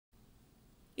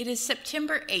It is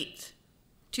September 8th,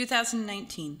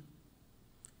 2019,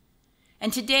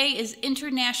 and today is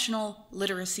International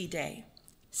Literacy Day,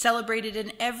 celebrated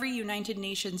in every United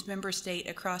Nations member state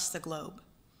across the globe.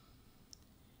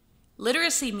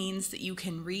 Literacy means that you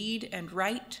can read and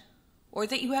write, or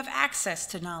that you have access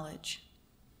to knowledge.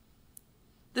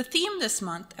 The theme this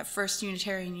month at First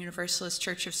Unitarian Universalist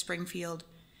Church of Springfield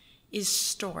is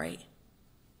story.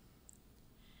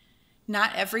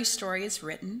 Not every story is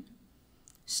written.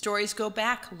 Stories go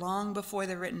back long before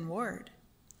the written word.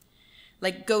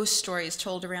 Like ghost stories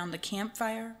told around the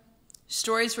campfire,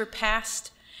 stories were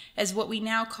passed as what we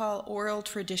now call oral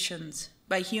traditions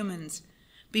by humans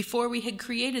before we had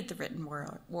created the written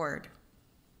word.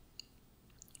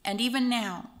 And even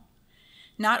now,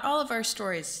 not all of our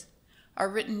stories are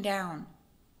written down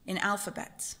in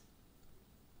alphabets.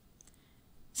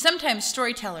 Sometimes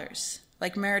storytellers,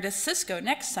 like Marideth Sisco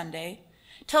next Sunday,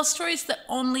 tell stories that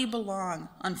only belong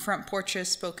on front porches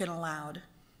spoken aloud.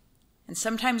 And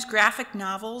sometimes graphic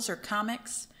novels or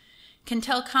comics can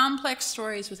tell complex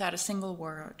stories without a single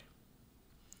word.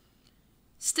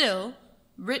 Still,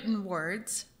 written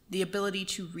words, the ability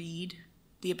to read,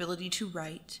 the ability to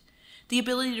write, the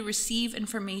ability to receive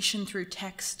information through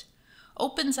text,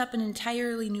 opens up an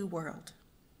entirely new world.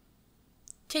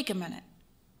 Take a minute.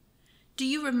 Do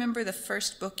you remember the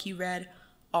first book you read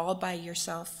all by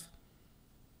yourself?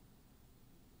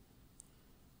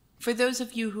 For those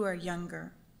of you who are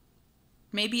younger,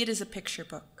 maybe it is a picture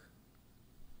book.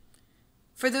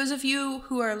 For those of you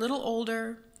who are a little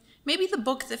older, maybe the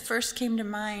book that first came to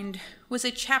mind was a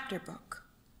chapter book.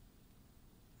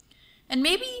 And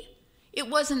maybe it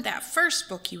wasn't that first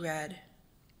book you read,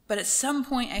 but at some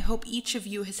point I hope each of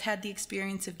you has had the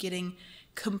experience of getting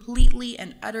completely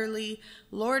and utterly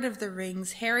Lord of the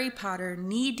Rings, Harry Potter,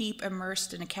 knee-deep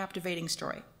immersed in a captivating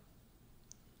story.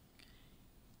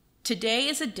 Today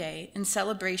is a day in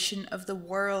celebration of the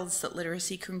worlds that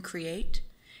literacy can create,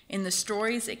 in the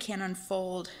stories it can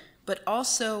unfold, but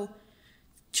also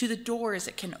to the doors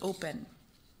it can open.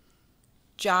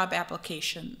 Job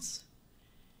applications,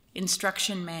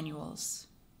 instruction manuals,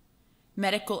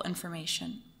 medical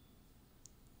information.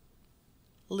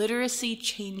 Literacy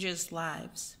changes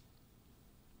lives.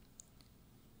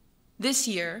 This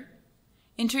year,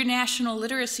 International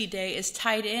Literacy Day is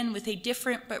tied in with a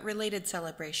different but related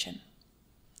celebration.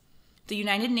 The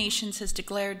United Nations has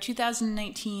declared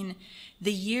 2019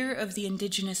 the Year of the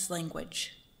Indigenous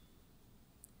Language.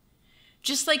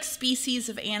 Just like species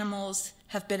of animals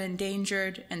have been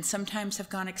endangered and sometimes have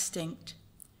gone extinct,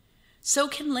 so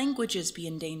can languages be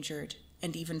endangered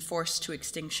and even forced to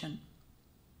extinction.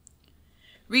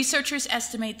 Researchers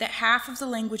estimate that half of the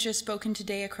languages spoken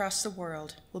today across the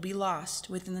world will be lost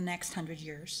within the next 100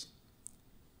 years.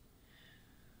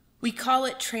 We call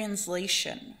it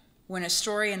translation when a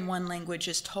story in one language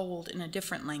is told in a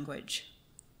different language.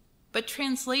 But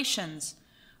translations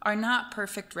are not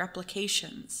perfect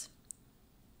replications.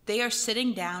 They are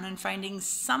sitting down and finding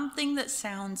something that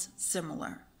sounds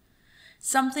similar,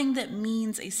 something that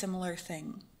means a similar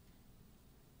thing.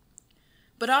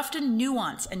 But often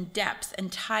nuance and depth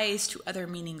and ties to other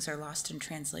meanings are lost in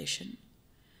translation.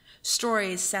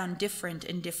 Stories sound different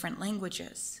in different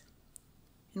languages.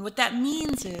 And what that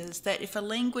means is that if a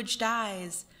language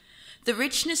dies, the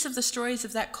richness of the stories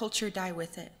of that culture die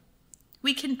with it.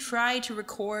 We can try to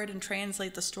record and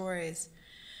translate the stories,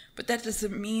 but that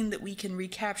doesn't mean that we can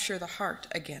recapture the heart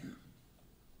again.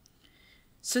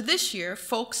 So this year,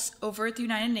 folks over at the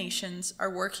United Nations are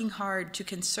working hard to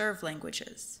conserve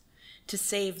languages, to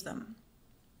save them.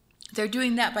 They're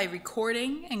doing that by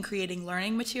recording and creating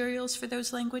learning materials for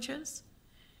those languages,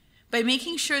 by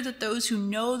making sure that those who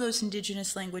know those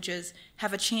indigenous languages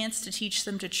have a chance to teach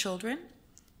them to children,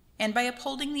 and by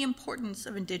upholding the importance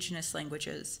of indigenous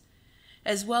languages,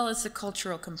 as well as the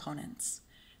cultural components,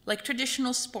 like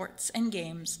traditional sports and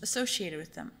games associated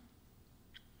with them.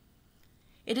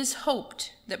 It is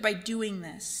hoped that by doing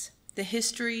this, the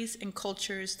histories and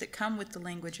cultures that come with the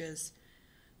languages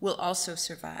will also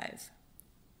survive,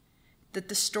 that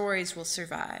the stories will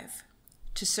survive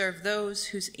to serve those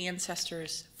whose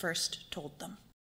ancestors first told them.